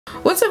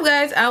What's up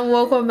guys, and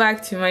welcome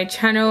back to my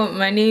channel.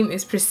 My name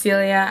is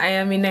Priscilla. I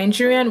am a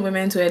Nigerian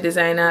women's wear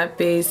designer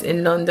based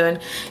in London.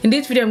 In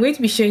this video I'm going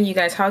to be showing you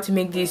guys how to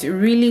make this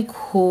really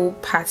cool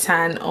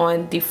pattern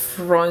on the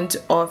front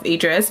of a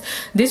dress.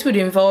 This would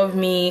involve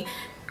me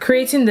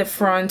creating the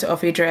front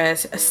of a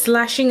dress,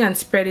 slashing and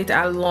spread it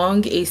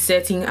along a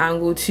certain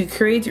angle to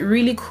create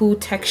really cool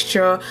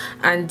texture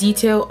and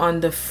detail on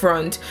the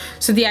front.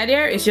 So the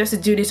idea is just to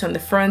do this on the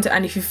front,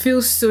 and if you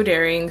feel so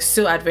daring,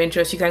 so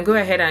adventurous, you can go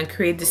ahead and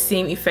create the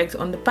same effect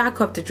on the back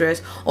of the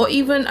dress or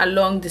even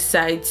along the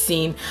side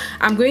seam.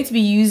 I'm going to be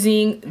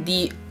using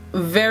the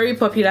very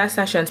popular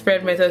slash and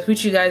spread method,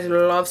 which you guys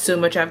love so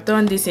much. I've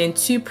done this in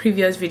 2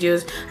 previous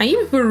videos and you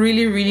people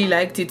really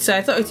liked it, so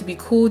I thought it would be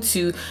cool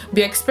to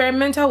be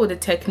experimental with the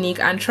technique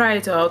and try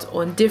it out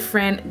on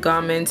different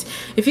garments.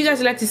 If you guys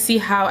would like to see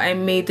how I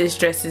made this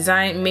dress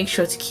design, make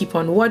sure to keep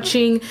on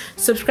watching,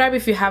 subscribe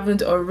if you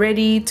haven't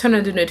already, turn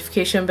on the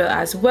notification bell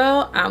as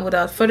well, and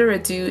without further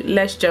ado,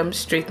 let's jump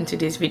straight into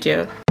this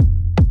video.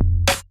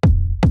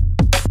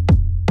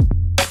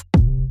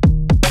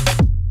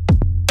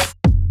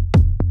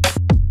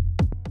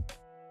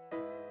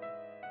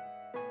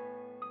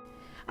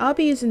 I'll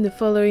be using the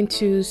following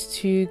tools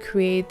to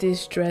create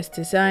this dress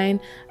design.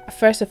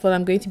 First of all,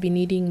 I'm going to be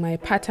needing my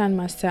pattern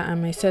master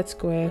and my set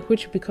square,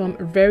 which will become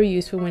very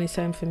useful when it's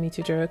time for me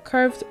to draw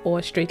curves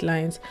or straight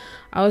lines.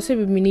 I'll also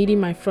be needing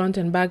my front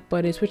and back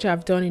bodies, which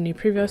I've done in a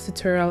previous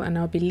tutorial and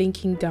I'll be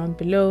linking down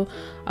below.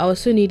 I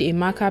also need a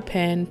marker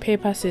pen,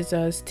 paper,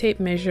 scissors, tape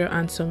measure,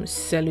 and some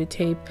cello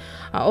tape.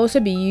 I'll also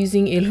be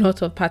using a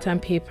lot of pattern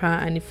paper,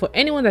 and for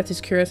anyone that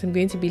is curious, I'm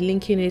going to be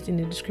linking it in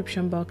the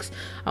description box.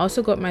 I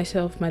also got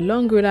myself my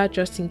long ruler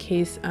just in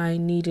case I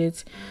need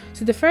it.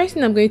 So the first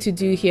thing I'm going to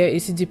do here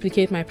is to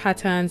duplicate my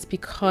patterns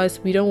because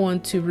we don't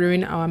want to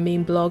ruin our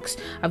main blocks.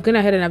 I've gone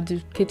ahead and I've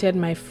duplicated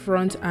my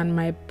front and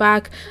my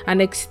back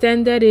and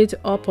extended it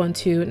up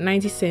onto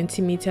 90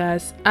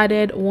 centimeters,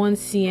 added 1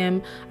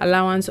 cm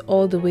allowance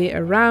all the way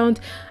around,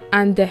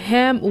 and the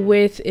hem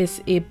width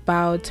is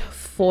about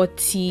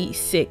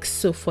 46.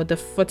 So for the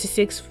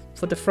 46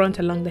 for the front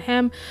along the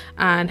hem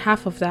and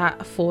half of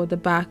that for the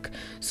back.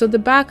 So the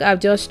back I've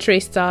just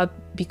traced out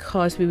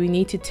because we will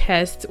need to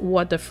test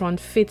what the front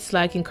fits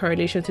like in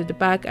correlation to the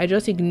back. I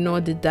just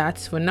ignored the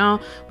darts for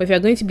now, but if you're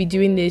going to be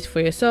doing this for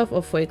yourself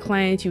or for a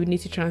client, you would need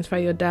to transfer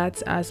your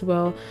darts as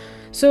well.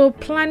 So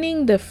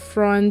planning the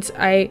front,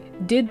 I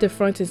did the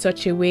front in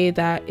such a way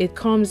that it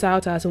comes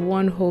out as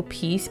one whole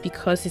piece.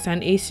 Because it's an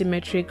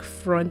asymmetric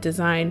front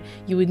design,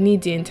 you would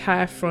need the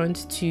entire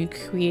front to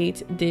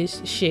create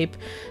this shape.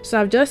 So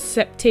I've just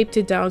taped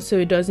it down so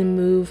it doesn't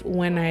move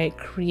when I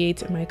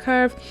create my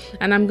curve,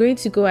 and I'm going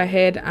to go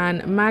ahead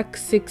and mark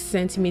 6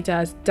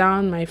 centimeters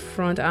down my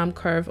front arm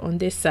curve on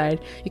this side.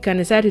 You can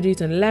decide to do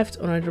it on the left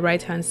or on the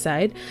right hand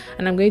side,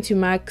 and I'm going to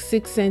mark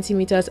 6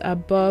 centimeters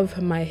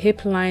above my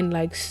hip line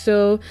like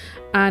so,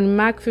 and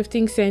mark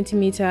 15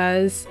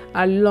 centimeters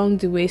along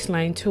the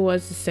waistline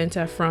towards the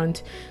center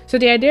front. So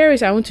the idea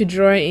is I want to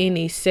draw in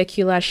a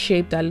circular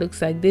shape that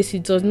looks like this.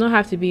 It does not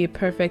have to be a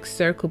perfect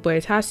circle, but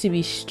it has to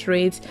be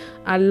straight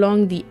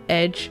along the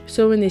edge,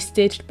 so when it's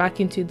stitched back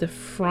into the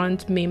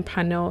front main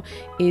panel,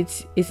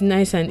 it's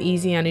nice and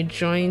easy and it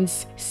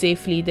joins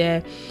safely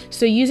there.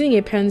 So using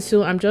a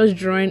pencil, I'm just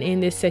drawing in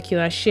this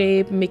circular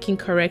shape, making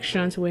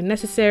corrections where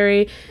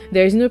necessary.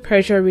 There is no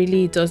pressure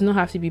really, it does not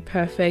have to be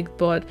perfect,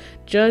 but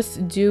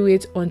just do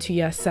it until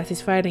you're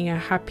satisfied and you're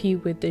happy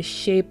with the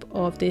shape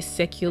of this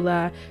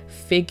circular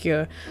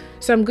figure.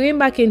 So I'm going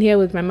back in here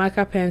with my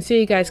marker pen so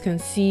you guys can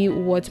see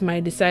what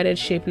my decided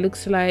shape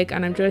looks like,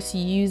 and I'm just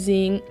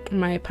using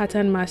my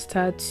pattern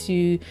master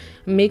to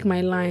make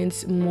my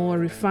lines more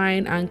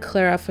refined and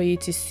clearer for you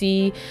to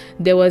see.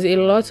 There was a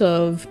lot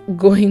of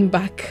going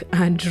back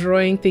and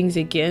drawing things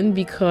again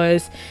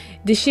because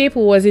the shape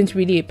wasn't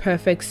really a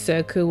perfect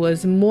circle, it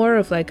was more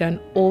of like an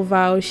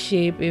oval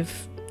shape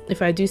if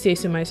I do say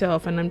so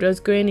myself, and I'm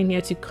just going in here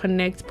to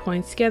connect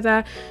points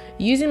together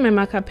using my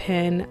marker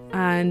pen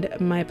and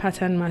my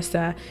pattern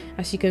master.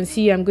 As you can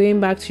see, I'm going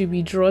back to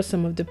redraw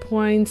some of the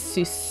points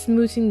to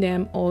smoothing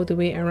them all the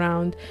way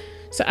around.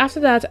 So after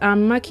that,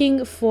 I'm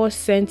marking 4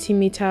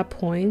 centimeter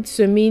points,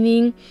 so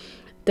meaning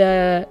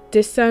the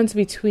distance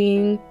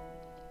between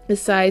the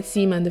side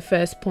seam and the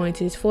first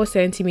point is 4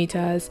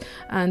 centimeters,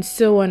 and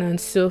so on and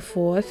so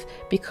forth,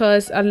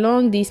 because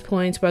along these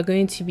points we're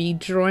going to be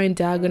drawing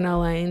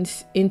diagonal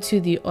lines into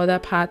the other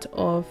part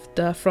of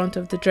the front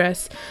of the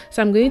dress.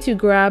 So I'm going to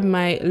grab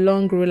my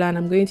long ruler and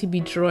I'm going to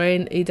be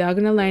drawing a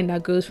diagonal line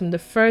that goes from the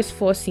first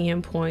 4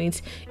 cm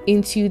points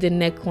into the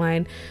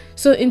neckline.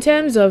 So in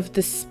terms of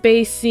the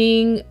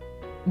spacing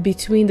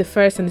between the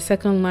first and the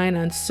second line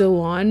and so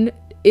on,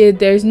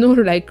 there's no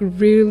like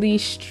really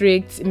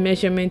strict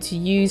measurement to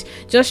use.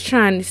 Just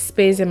try and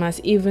space them as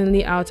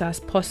evenly out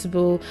as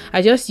possible.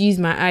 I just use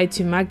my eye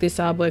to mark this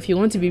out, but if you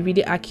want to be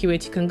really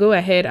accurate, you can go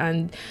ahead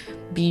and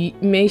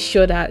make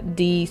sure that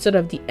the sort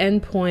of the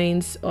end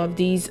points of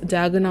these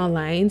diagonal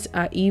lines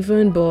are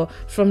even. But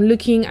from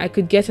looking, I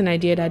could get an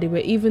idea that they were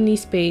evenly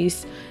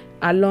spaced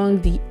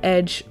along the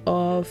edge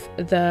of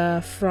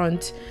the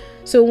front.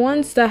 So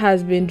once that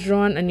has been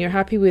drawn and you're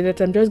happy with it,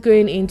 I'm just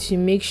going in to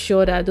make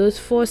sure that those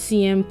 4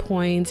 cm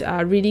points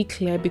are really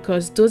clear,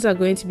 because those are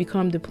going to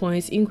become the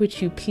points in which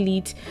you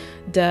pleat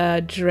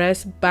the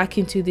dress back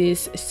into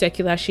this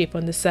circular shape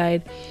on the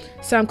side.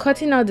 So I'm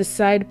cutting out the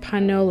side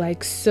panel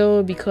like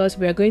so, because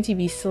we are going to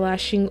be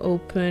slashing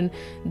open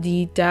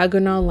the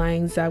diagonal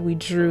lines that we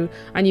drew,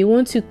 and you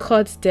want to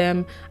cut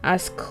them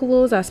as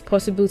close as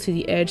possible to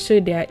the edge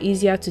so they are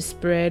easier to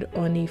spread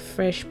on a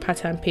fresh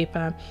pattern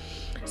paper.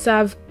 So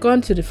I've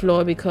gone to the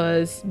floor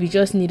because we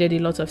just needed a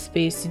lot of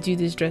space to do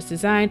this dress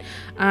design,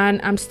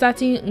 and I'm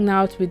starting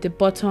out with the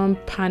bottom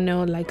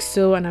panel like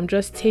so, and I'm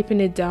just taping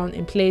it down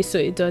in place so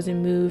it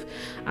doesn't move,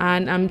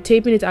 and I'm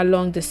taping it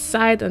along the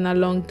side and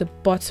along the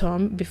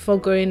bottom before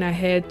going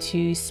ahead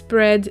to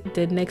spread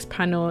the next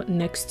panel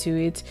next to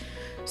it.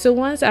 So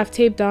once I've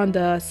taped down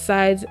the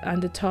sides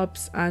and the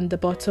tops and the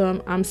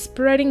bottom, I'm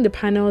spreading the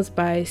panels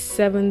by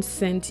 7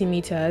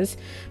 centimeters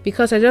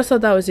because I just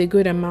thought that was a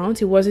good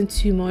amount. It wasn't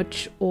too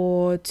much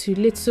or too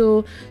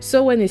little,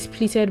 so when it's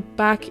pleated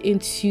back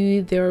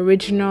into the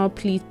original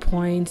pleat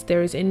point,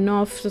 there is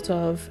enough sort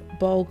of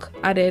bulk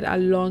added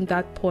along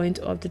that point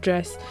of the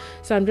dress.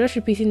 So I'm just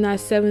repeating that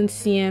 7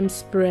 cm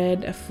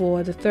spread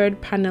for the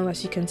third panel,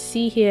 as you can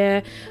see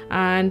here,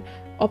 and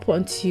up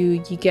until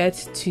you get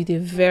to the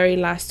very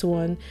last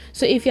one.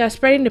 So if you are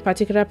spreading the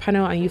particular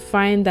panel and you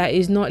find that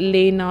it's not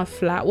laying out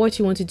flat, what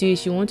you want to do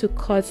is you want to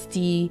cut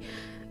the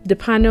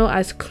panel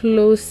as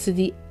close to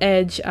the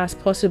edge as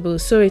possible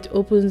so it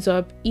opens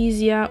up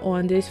easier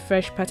on this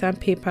fresh pattern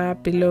paper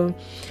below.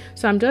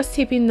 So I'm just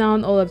taping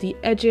down all of the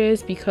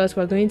edges because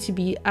we're going to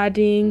be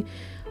adding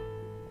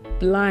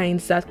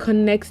lines that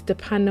connect the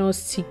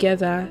panels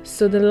together.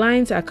 So the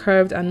lines are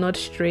curved and not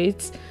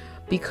straight,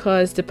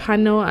 because the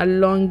panel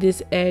along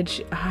this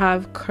edge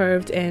have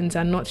curved ends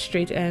and not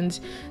straight ends.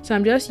 So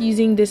I'm just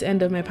using this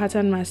end of my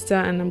pattern master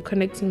and I'm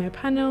connecting my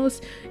panels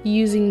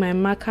using my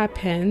marker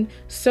pen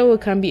so we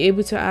can be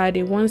able to add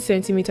a 1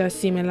 centimeter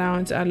seam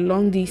allowance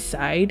along this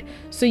side,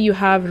 so you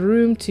have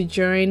room to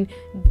join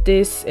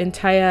this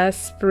entire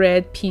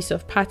spread piece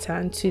of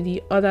pattern to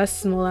the other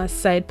smaller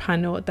side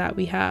panel that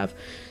we have.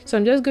 So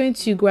I'm just going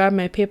to grab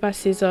my paper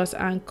scissors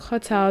and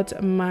cut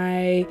out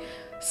my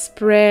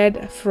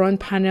spread front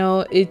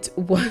panel. It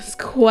was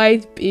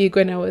quite big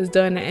when I was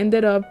done. I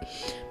ended up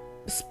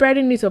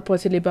spreading it up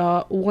until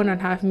about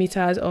 1.5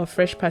 meters of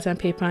fresh pattern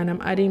paper, and I'm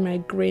adding my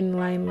grain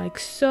line like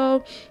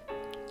so,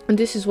 and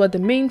this is what the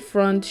main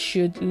front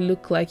should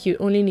look like. You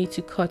only need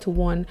to cut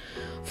one.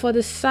 For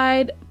the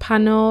side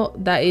panel,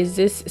 that is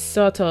this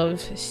sort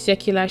of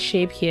circular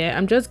shape here,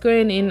 I'm just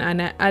going in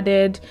and I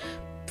added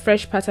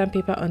fresh pattern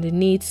paper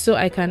underneath so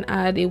I can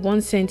add a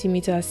 1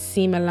 centimeter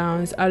seam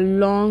allowance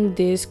along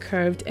this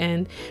curved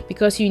end,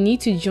 because you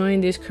need to join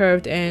this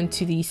curved end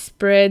to the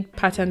spread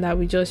pattern that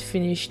we just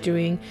finished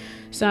doing.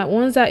 So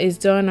once that is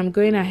done, I'm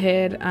going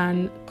ahead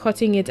and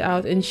cutting it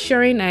out,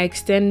 ensuring I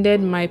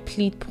extended my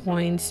pleat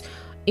points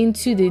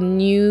into the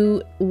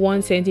new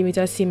 1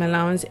 centimeter seam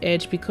allowance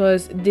edge,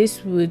 because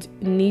this would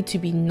need to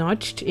be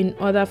notched in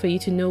order for you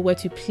to know where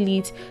to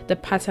pleat the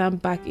pattern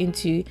back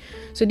into.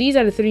 So these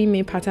are the 3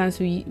 main patterns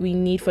we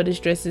need for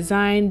this dress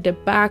design. The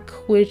back,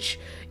 which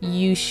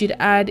you should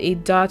add a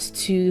dot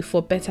to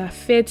for better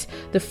fit.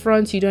 The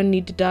front, you don't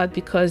need the dot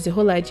because the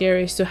whole idea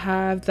is to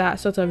have that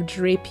sort of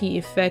drapey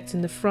effect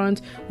in the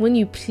front when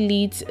you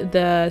pleat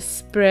the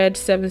spread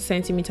 7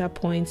 centimeter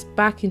points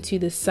back into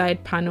the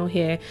side panel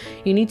here.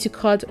 You need to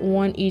cut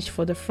 1 each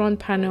for the front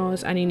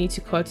panels, and you need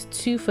to cut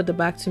 2 for the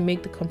back to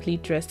make the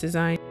complete dress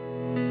design.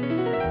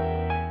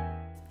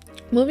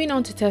 Moving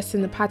on to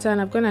testing the pattern,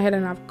 I've gone ahead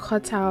and I've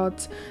cut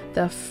out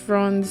the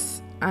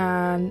fronts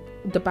and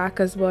the back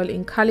as well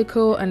in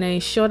calico, and I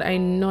ensured I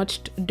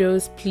notched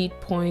those pleat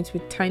points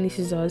with tiny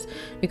scissors,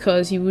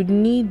 because you would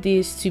need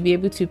this to be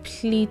able to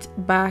pleat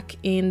back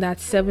in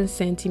that 7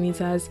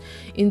 centimeters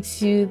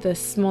into the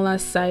smaller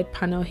side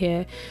panel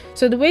here.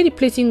 So the way the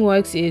pleating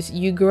works is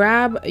you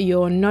grab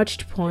your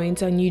notched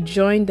points and you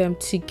join them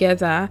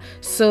together,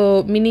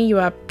 so meaning you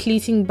are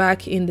pleating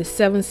back in the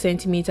 7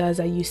 centimeters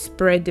that you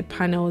spread the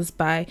panels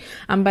by,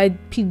 and by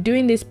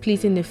doing this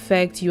pleating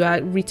effect, you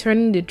are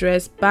returning the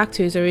dress back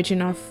to its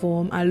original form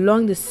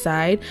along the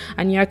side,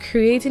 and you are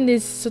creating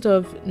this sort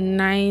of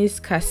nice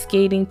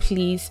cascading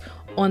pleats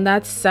on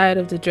that side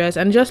of the dress,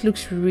 and it just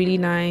looks really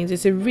nice.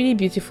 It's a really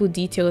beautiful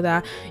detail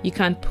that you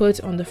can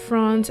put on the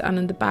front and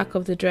on the back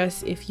of the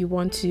dress if you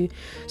want to.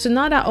 So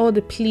now that all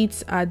the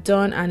pleats are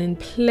done and in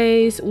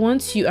place,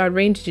 once you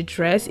arrange the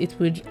dress, it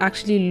would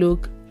actually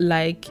look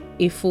like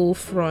a full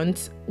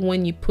front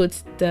when you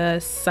put the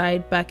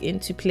side back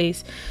into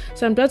place.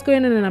 So I'm just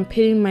going in and I'm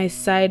pinning my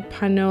side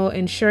panel,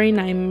 ensuring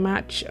I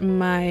match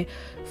my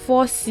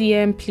 4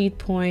 cm pleat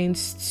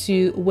points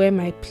to where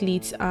my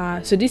pleats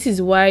are. So this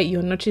is why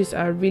your notches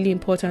are really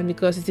important,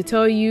 because it's to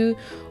tell you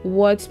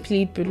what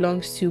pleat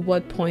belongs to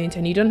what point,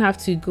 and you don't have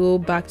to go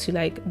back to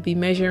like be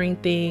measuring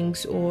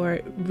things or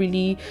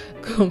really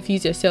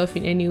confuse yourself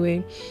in any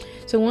way.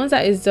 So once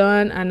that is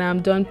done and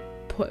I'm done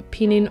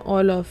pinning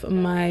all of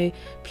my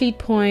pleat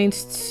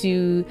points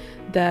to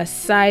the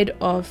side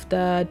of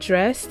the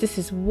dress. This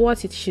is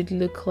what it should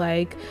look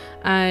like,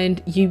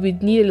 and you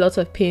would need a lot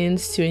of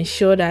pins to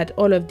ensure that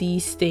all of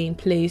these stay in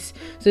place.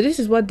 So this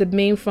is what the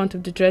main front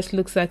of the dress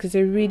looks like. It's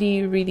a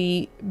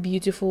really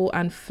beautiful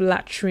and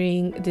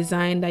flattering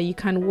design that you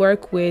can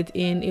work with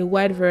in a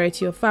wide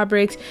variety of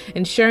fabrics,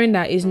 ensuring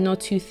that it's not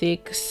too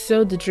thick,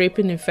 so the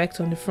draping effect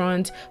on the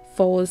front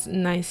falls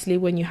nicely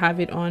when you have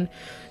it on.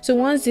 So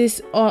once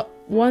these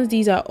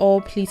are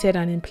all pleated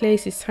and in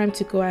place, it's time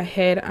to go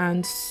ahead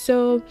and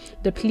sew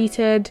the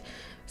pleated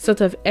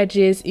sort of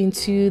edges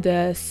into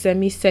the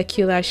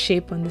semicircular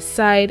shape on the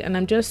side. And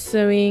I'm just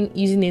sewing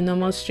using a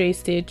normal straight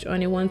stitch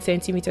on a 1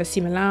 centimeter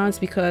seam allowance,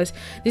 because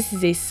this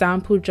is a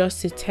sample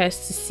just to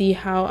test to see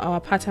how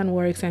our pattern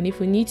works and if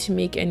we need to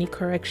make any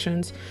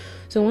corrections.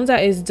 So once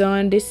that is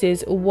done, this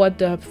is what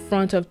the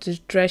front of the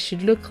dress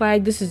should look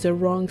like. This is the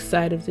wrong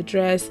side of the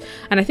dress,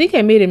 and I think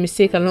I made a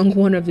mistake along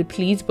one of the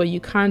pleats, but you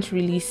can't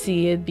really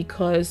see it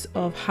because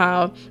of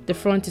how the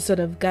front is sort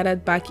of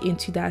gathered back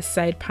into that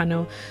side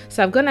panel.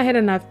 So I've gone ahead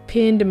and I've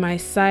pinned my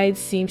side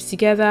seams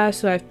together.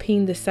 So I've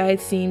pinned the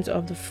side seams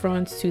of the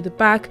front to the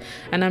back,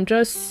 and I'm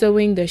just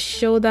sewing the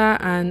shoulder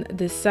and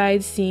the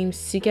side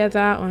seams together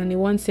on a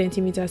 1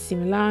 centimeter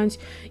seam allowance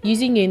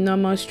using a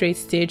normal straight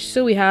stitch.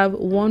 So we have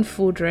one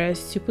full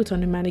dress to put on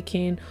the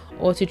mannequin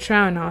or to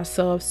try on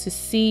ourselves to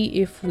see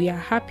if we are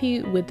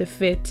happy with the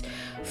fit.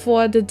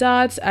 For the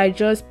darts, I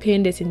just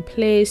pinned it in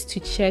place to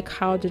check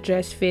how the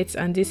dress fits,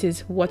 and this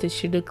is what it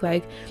should look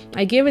like.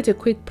 I gave it a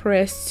quick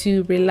press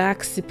to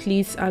relax the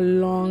pleats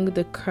along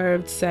the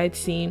curved side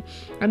seam,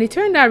 and it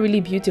turned out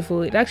really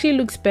beautiful. It actually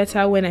looks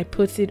better when I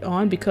put it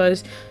on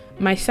because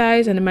my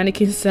size and the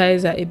mannequin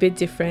size are a bit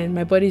different.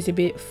 My body is a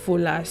bit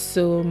fuller,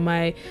 so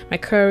my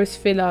curves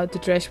fill out the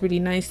dress really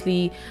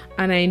nicely,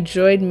 and I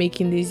enjoyed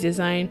making this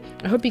design.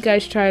 I hope you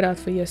guys try it out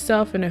for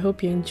yourself, and I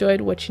hope you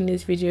enjoyed watching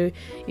this video.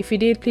 If you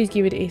did, please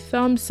give it a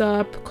thumbs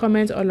up,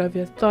 comment all of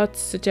your thoughts,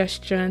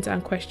 suggestions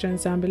and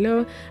questions down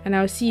below, and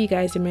I'll see you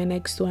guys in my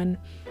next one.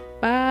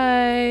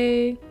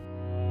 Bye.